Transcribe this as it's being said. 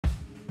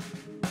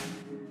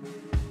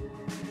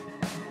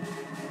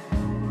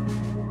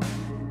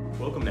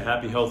Welcome to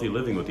Happy Healthy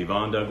Living with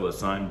Yvonne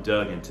Douglas. I'm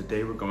Doug, and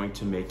today we're going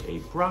to make a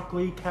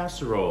broccoli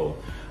casserole.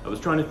 I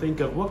was trying to think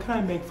of what can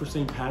I make for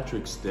St.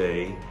 Patrick's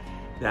Day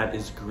that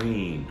is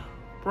green?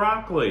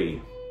 Broccoli.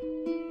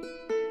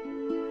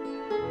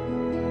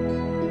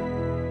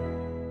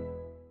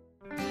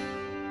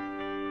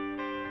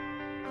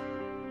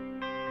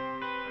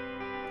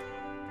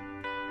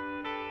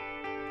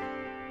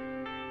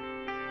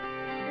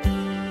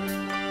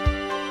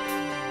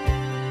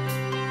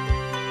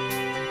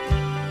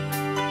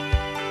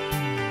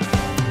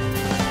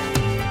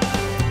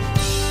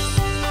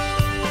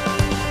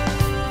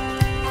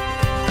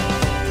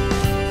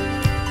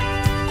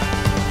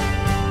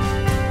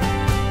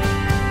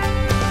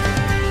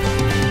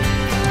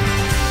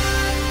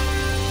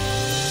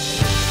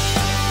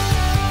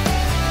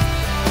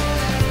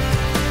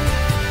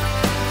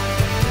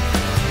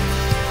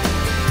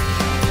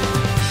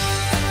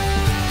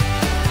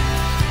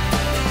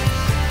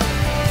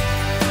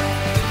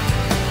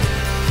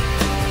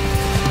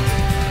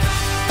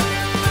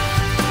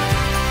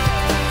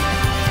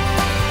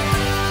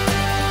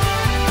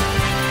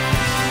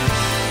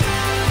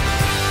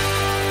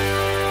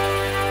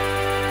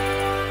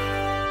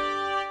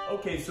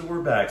 Okay, so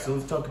we're back. So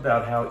let's talk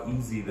about how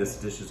easy this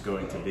dish is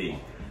going to be.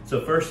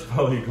 So first of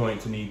all, you're going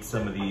to need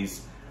some of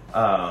these.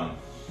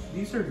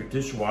 These are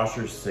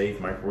dishwasher safe,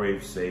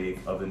 microwave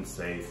safe, oven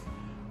safe,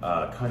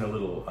 kind of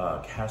little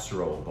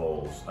casserole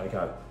bowls.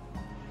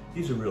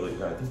 These are really,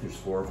 I think there's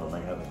 4 of them. I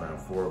have around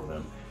 4 of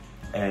them.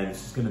 And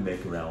this is gonna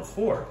make around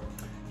 4.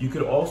 You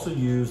could also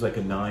use like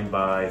a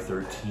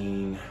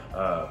 9x13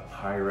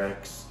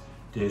 Pyrex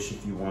dish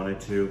if you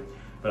wanted to.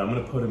 But I'm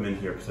gonna put them in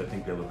here because I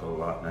think they look a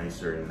lot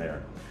nicer in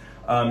there.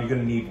 You're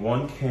gonna need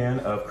 1 can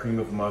of cream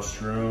of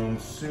mushroom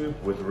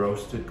soup with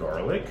roasted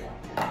garlic.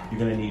 You're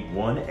gonna need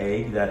 1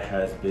 egg that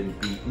has been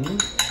beaten.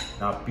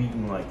 Not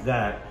beaten like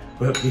that,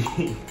 but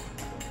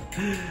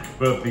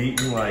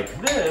beaten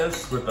like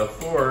this with a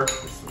fork.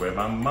 This is the way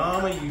my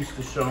mama used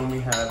to show me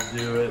how to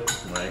do it.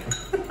 Like,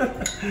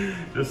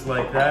 just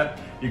like that.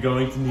 You're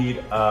going to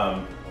need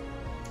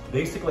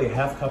basically a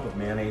 1/2 cup of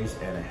mayonnaise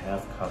and a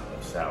 1/2 cup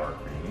of sour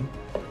cream.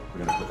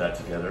 We're gonna put that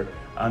together.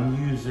 I'm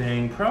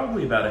using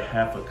probably about a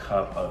 1/2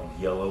 cup of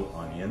yellow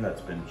onion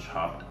that's been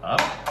chopped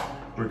up.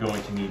 We're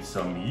going to need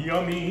some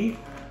yummy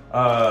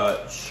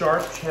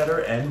sharp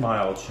cheddar and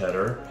mild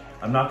cheddar.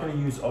 I'm not gonna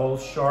use all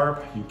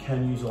sharp. You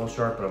can use all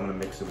sharp, but I'm gonna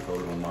mix it with a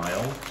little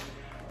mild.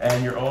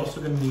 And you're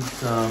also gonna need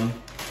some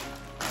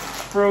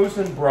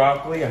frozen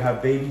broccoli. I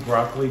have baby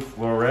broccoli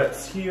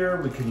florets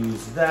here. We can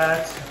use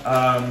that.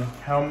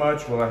 How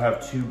much? Well, I have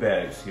 2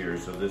 bags here.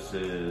 So this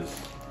is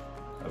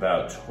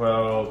about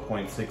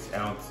 12.6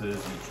 ounces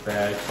each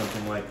bag,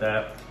 something like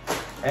that.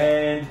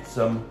 And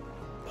some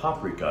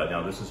paprika.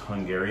 Now this is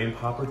Hungarian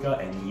paprika,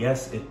 and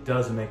yes, it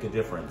does make a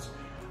difference.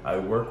 I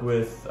work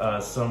with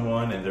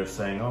someone and they're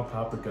saying, oh,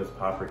 paprika is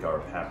paprika or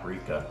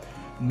paprika.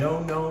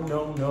 No, no,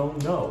 no, no,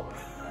 no.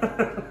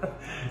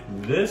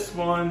 This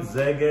one,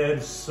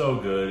 Szeged, so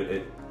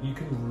good. You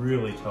can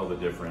really tell the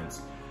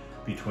difference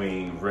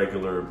between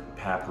regular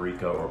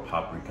paprika or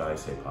paprika, I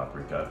say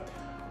paprika,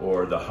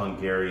 or the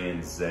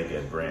Hungarian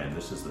Szeged brand.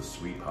 This is the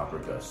sweet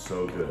paprika,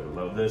 so good.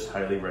 Love this,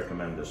 highly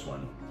recommend this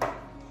one.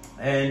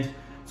 And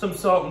some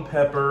salt and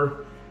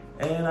pepper,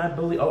 and I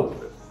believe, oh,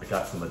 I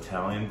got some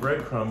Italian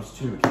breadcrumbs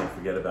too, can't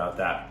forget about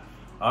that.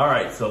 All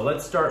right, so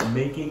let's start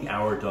making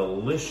our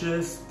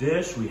delicious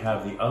dish. We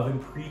have the oven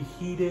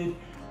preheated,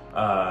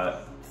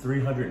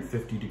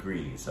 350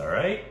 degrees, all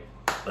right?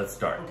 Let's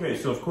start. Okay,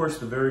 so of course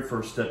the very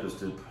first step is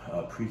to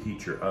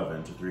preheat your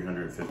oven to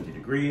 350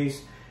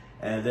 degrees.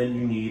 And then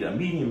you need a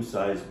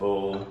medium-sized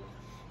bowl.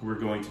 We're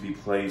going to be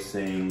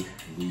placing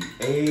the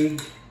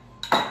egg,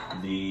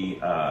 the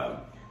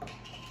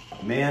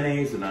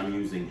mayonnaise, and I'm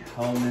using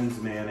Hellmann's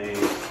mayonnaise.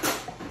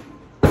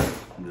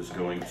 I'm just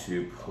going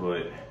to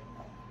put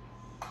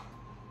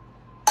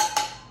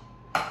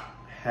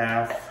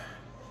 1/2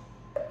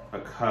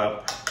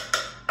 cup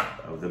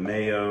of the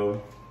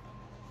mayo.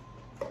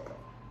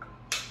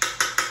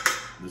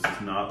 This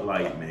is not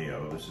light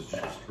mayo, this is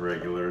just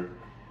regular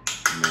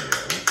mayo.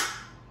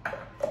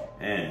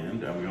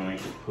 And I'm going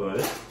to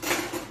put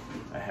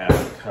a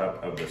 1/2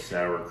 cup of the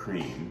sour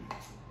cream.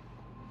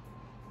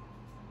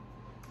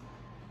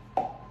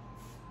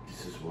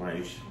 This is why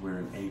you should wear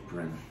an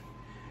apron.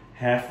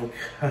 1/2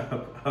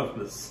 cup of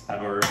the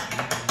sour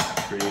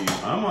cream.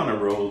 I'm on a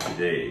roll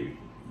today,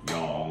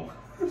 y'all.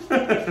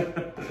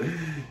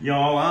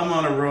 Y'all, I'm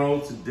on a roll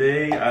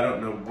today. I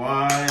don't know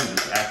why, I'm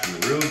just acting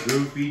real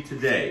goofy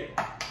today.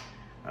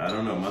 I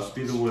don't know, must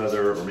be the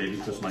weather, or maybe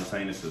because my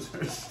sinuses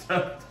are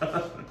stuffed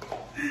up.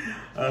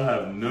 I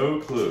have no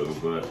clue,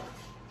 but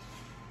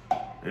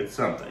it's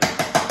something.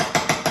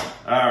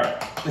 All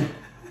right.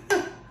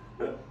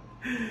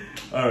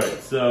 All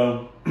right,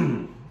 so,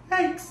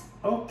 thanks.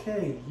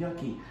 Okay,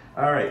 yucky.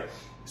 All right,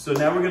 so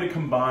now we're gonna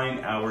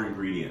combine our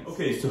ingredients.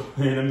 Okay, so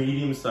in a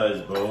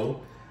medium-sized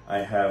bowl, I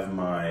have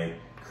my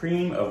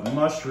cream of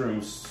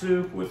mushroom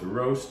soup with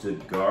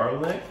roasted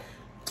garlic.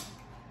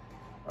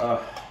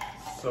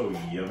 So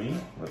yummy.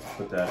 Let's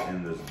put that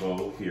in this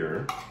bowl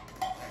here.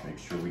 Make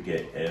sure we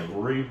get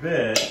every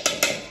bit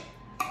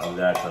of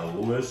that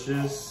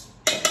delicious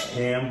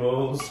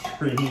Campbell's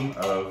cream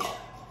of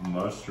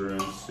mushroom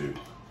soup.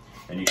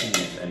 And you can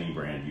use any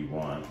brand you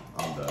want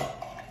on the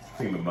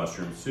cream of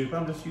mushroom soup.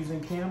 I'm just using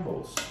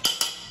Campbell's.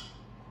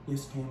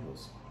 Yes,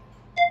 Campbell's.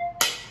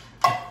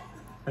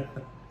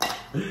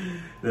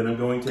 Then I'm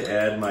going to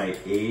add my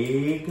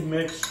egg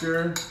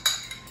mixture.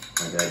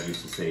 My dad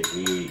used to say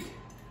egg.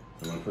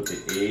 So I'm going to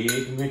put the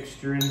egg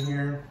mixture in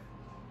here.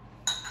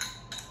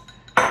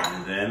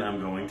 And then I'm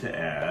going to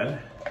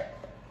add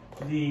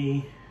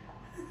the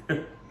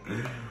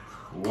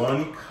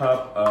 1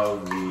 cup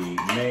of the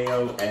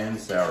mayo and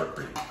sour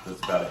cream.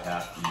 That's about a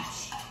half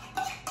each.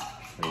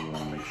 So you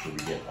want to make sure we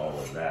get all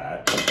of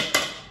that.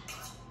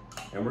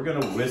 And we're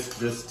going to whisk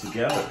this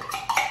together,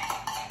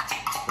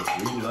 because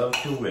we love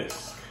to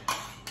whisk.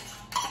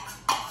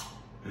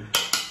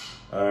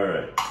 All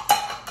right.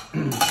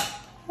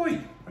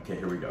 Okay,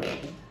 here we go.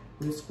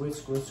 Whisk,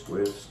 whisk, whisk,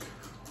 whisk.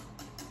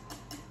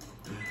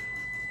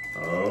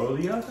 Oh,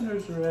 the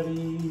ovener's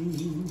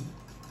ready.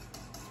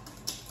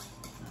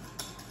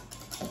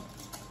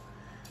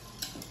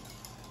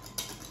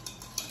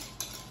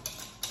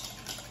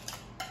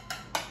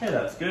 Okay,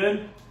 that's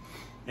good.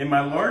 In my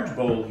large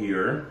bowl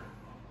here,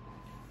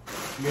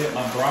 get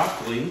my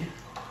broccoli.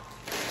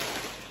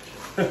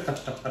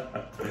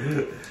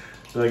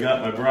 So I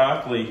got my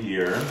broccoli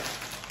here.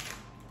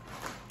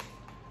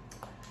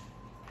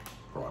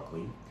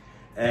 Broccoli.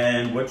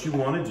 And what you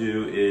want to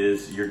do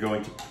is you're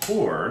going to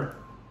pour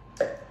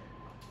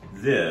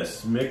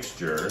this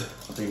mixture,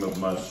 cream of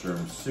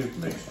mushroom soup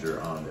mixture,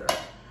 on there.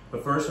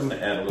 But first I'm going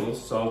to add a little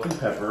salt and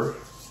pepper.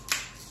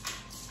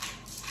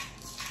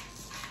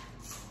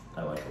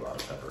 I like a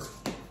lot of pepper.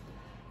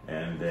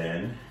 And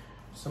then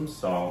some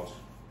salt.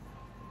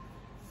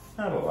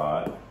 Not a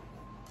lot.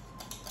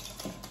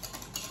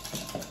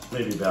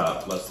 Maybe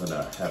about less than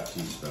a half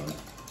teaspoon.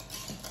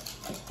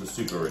 The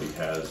soup already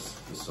has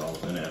the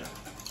salt in it.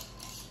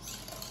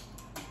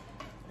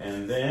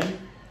 And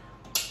then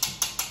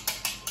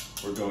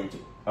we're going to,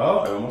 oh,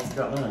 I almost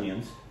forgot my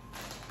onions.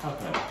 How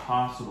can I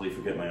possibly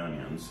forget my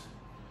onions?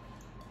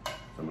 So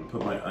I'm going to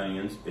put my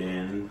onions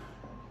in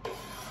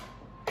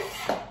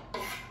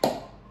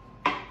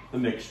the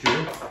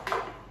mixture.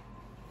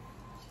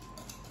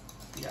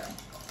 Yeah.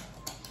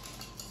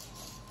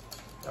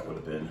 That would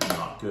have been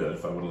not good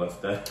if I would have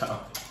left that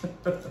out.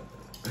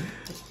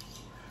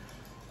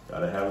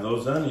 Gotta have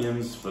those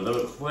onions for the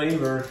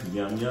flavor.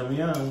 Yum, yum,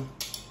 yum.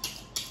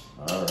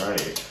 All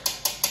right.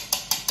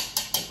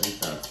 I think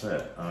that's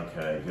it.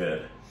 Okay,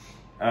 good.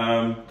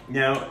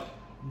 Now,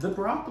 the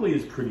broccoli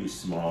is pretty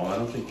small. I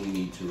don't think we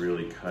need to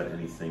really cut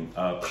anything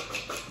up.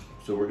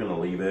 So we're gonna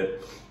leave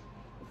it.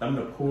 I'm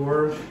gonna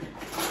pour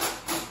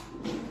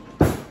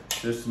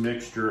this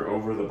mixture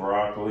over the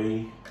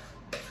broccoli.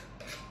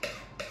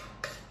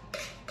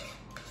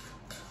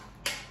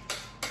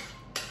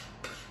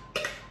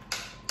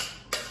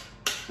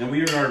 And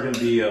we are going to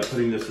be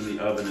putting this in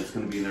the oven. It's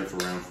going to be in there for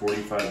around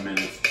 45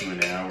 minutes to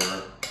an hour.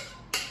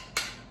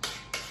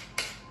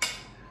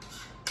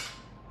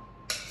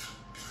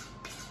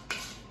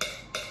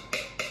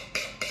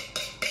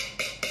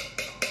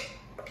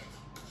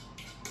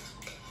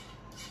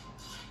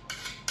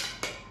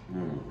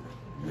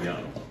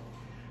 Yum.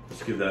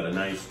 Let's give that a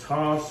nice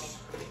toss.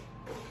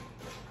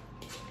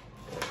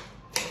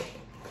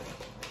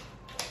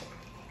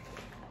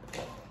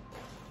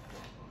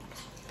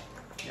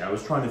 I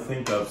was trying to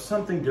think of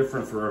something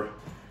different for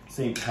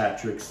St.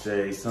 Patrick's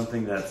Day,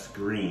 something that's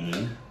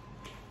green.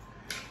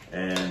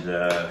 And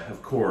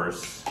of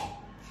course,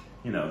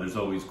 you know, there's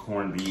always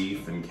corned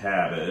beef and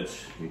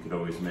cabbage. You could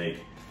always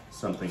make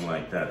something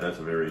like that. That's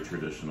very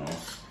traditional.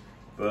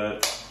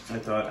 But I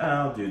thought,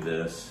 I'll do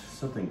this,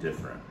 something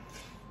different.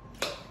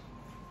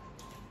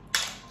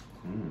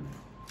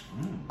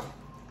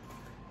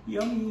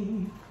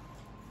 Yummy.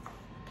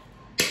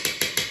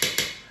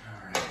 All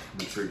right,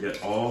 make sure to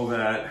get all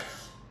that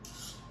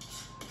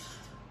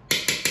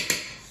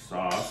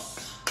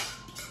sauce,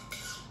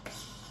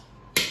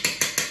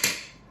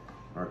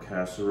 our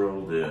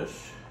casserole dish.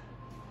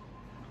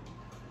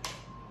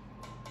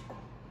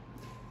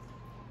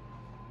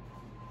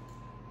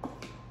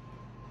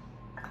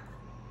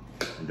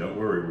 And don't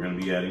worry, we're going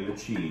to be adding the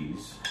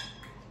cheese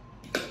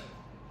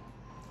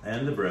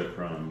and the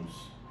breadcrumbs.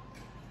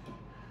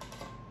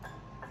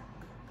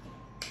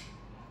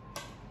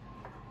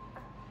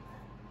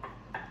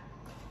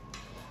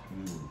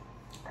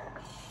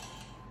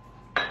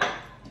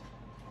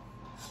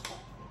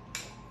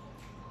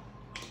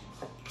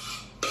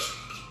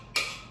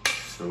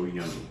 So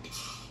yummy.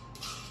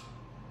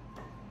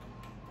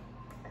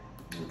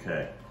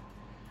 Okay,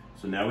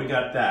 so now we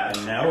got that,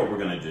 and now what we're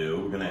gonna do,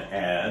 we're gonna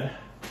add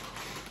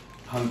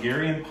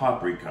Hungarian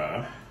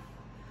paprika,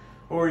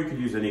 or you could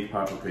use any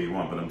paprika you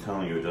want, but I'm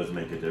telling you, it does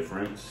make a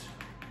difference.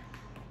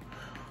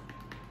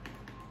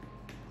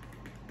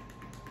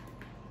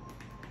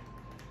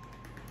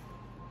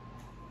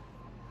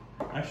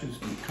 I Actually, this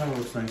kind of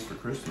looks nice for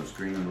Christmas,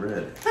 green and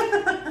red.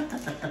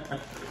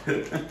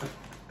 Okay.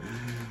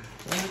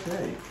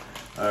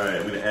 All right,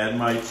 I'm gonna add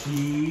my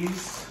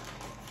cheese.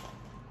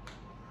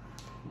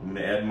 I'm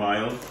gonna add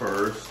mild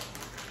first,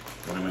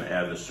 then I'm gonna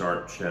add the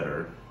sharp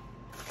cheddar.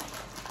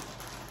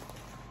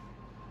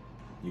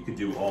 You could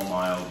do all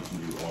mild, you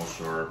can do all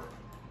sharp.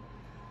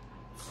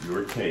 It's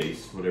your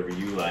taste, whatever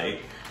you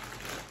like.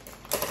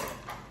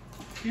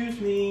 Excuse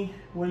me,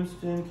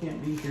 Winston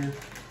can't be here.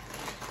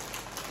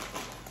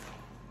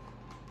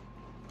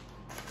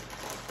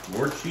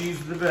 More cheese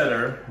the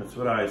better, that's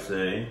what I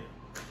say.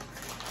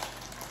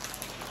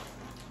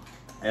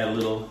 Add a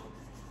little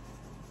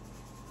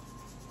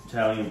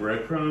Italian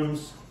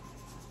breadcrumbs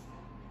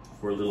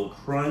for a little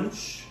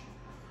crunch.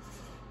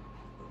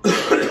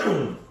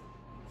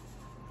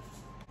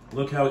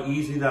 Look how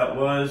easy that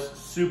was,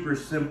 super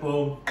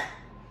simple.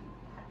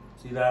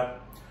 See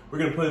that? We're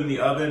gonna put it in the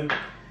oven.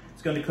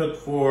 It's gonna cook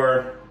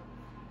for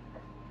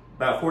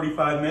about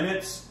 45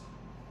 minutes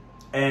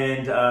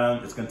and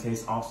it's gonna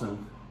taste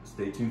awesome.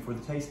 Stay tuned for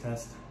the taste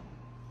test.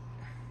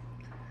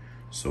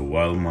 So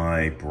while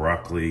my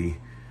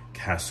broccoli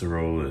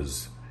casserole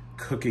is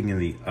cooking in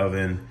the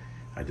oven,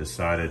 I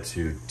decided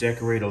to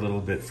decorate a little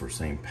bit for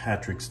St.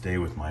 Patrick's Day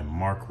with my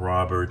Mark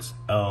Roberts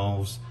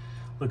elves.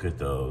 Look at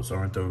those,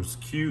 aren't those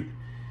cute?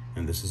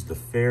 And this is the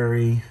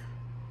fairy.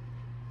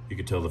 You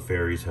can tell the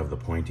fairies have the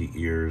pointy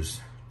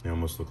ears. They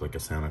almost look like a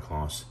Santa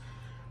Claus.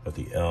 But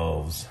the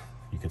elves,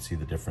 you can see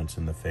the difference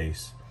in the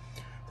face.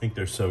 I think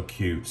they're so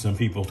cute. Some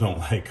people don't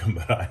like them,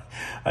 but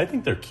I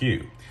think they're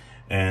cute.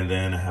 And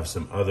then I have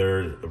some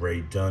other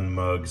Ray Dunn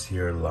mugs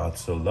here,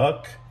 lots of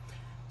luck.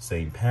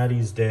 St.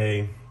 Patty's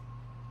Day.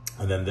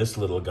 And then this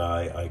little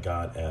guy I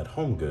got at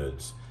Home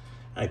Goods.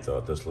 I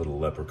thought this little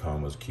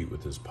leprechaun was cute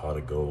with his pot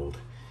of gold.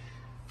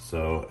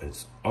 So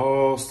it's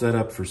all set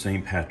up for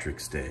St.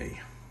 Patrick's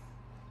Day.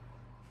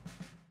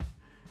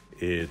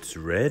 It's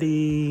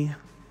ready.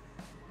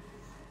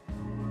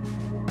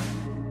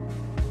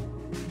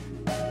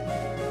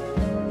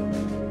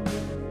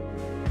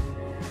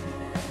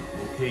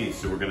 Okay,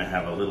 so we're gonna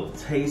have a little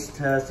taste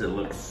test. It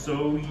looks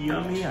so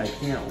yummy, I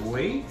can't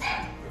wait.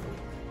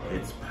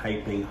 It's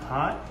piping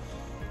hot.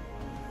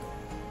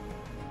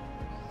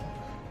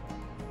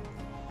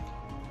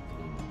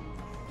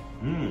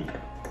 Mmm.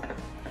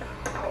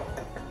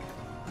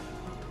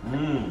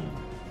 Mmm.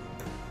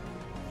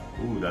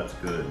 Ooh, that's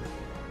good.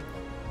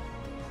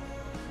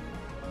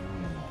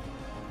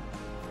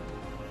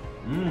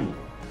 Mmm.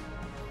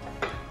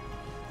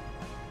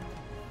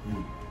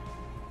 Mmm.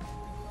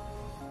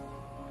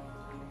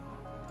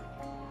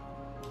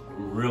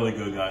 Really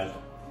good, guys.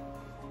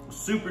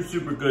 Super,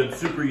 super good,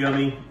 super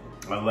yummy.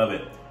 I love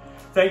it.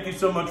 Thank you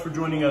so much for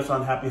joining us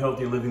on Happy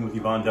Healthy Living with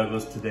Yvonne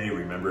Douglas today.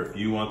 Remember, if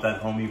you want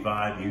that homey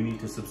vibe, you need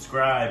to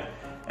subscribe.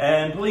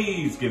 And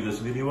please give this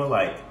video a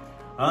like.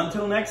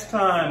 Until next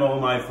time, all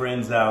my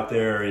friends out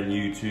there in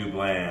YouTube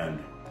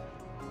land.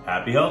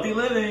 Happy Healthy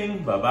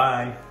Living.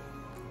 Bye-bye.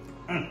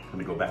 Let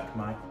me go back to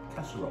my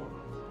casserole.